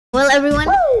Well, everyone,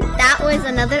 that was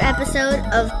another episode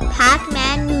of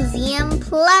Pac-Man Museum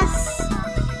Plus.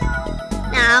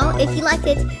 Now, if you liked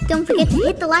it, don't forget to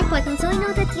hit the like button so I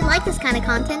know that you like this kind of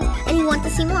content and you want to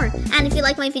see more. And if you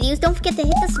like my videos, don't forget to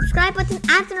hit the subscribe button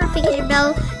and the notification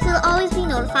bell so you'll always be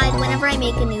notified whenever I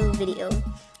make a new video.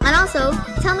 And also,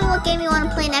 tell me what game you want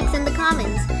to play next in the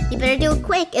comments. You better do it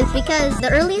quick, it's because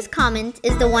the earliest comment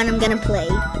is the one I'm gonna play.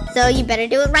 So you better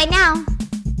do it right now.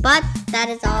 But that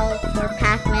is all for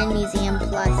Pac-Man Museum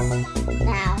Plus.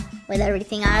 Now, with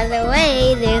everything out of the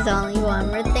way, there's only one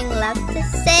more thing left to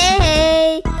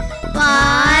say.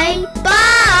 Bye-bye!